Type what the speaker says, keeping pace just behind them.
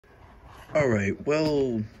Alright,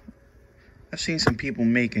 well, I've seen some people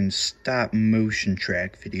making stop motion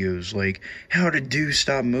track videos, like how to do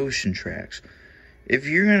stop motion tracks. If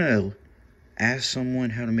you're gonna ask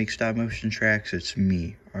someone how to make stop motion tracks, it's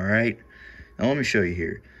me, alright? Now let me show you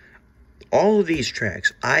here. All of these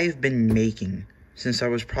tracks I've been making since I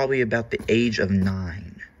was probably about the age of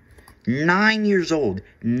 9. 9 years old.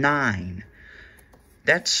 9.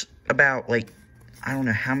 That's about, like, I don't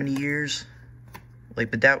know how many years. Like,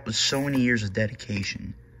 but that was so many years of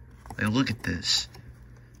dedication. Like, look at this.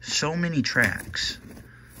 So many tracks.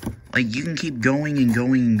 Like, you can keep going and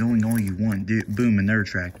going and going all you want. Boom, another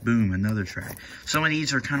track. Boom, another track. Some of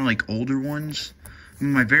these are kind of like older ones.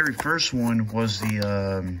 My very first one was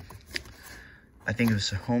the, I think it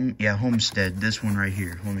was Homestead. This one right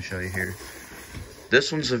here. Let me show you here.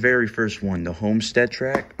 This one's the very first one, the Homestead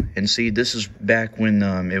track. And see, this is back when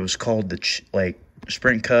it was called the,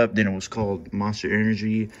 Sprint Cup. Then it was called Monster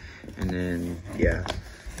Energy. And then, yeah.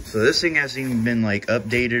 So this thing hasn't even been, like,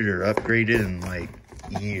 updated or upgraded in, like,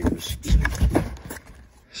 years.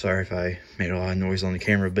 Sorry if I made a lot of noise on the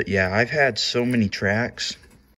camera. But, yeah, I've had so many tracks.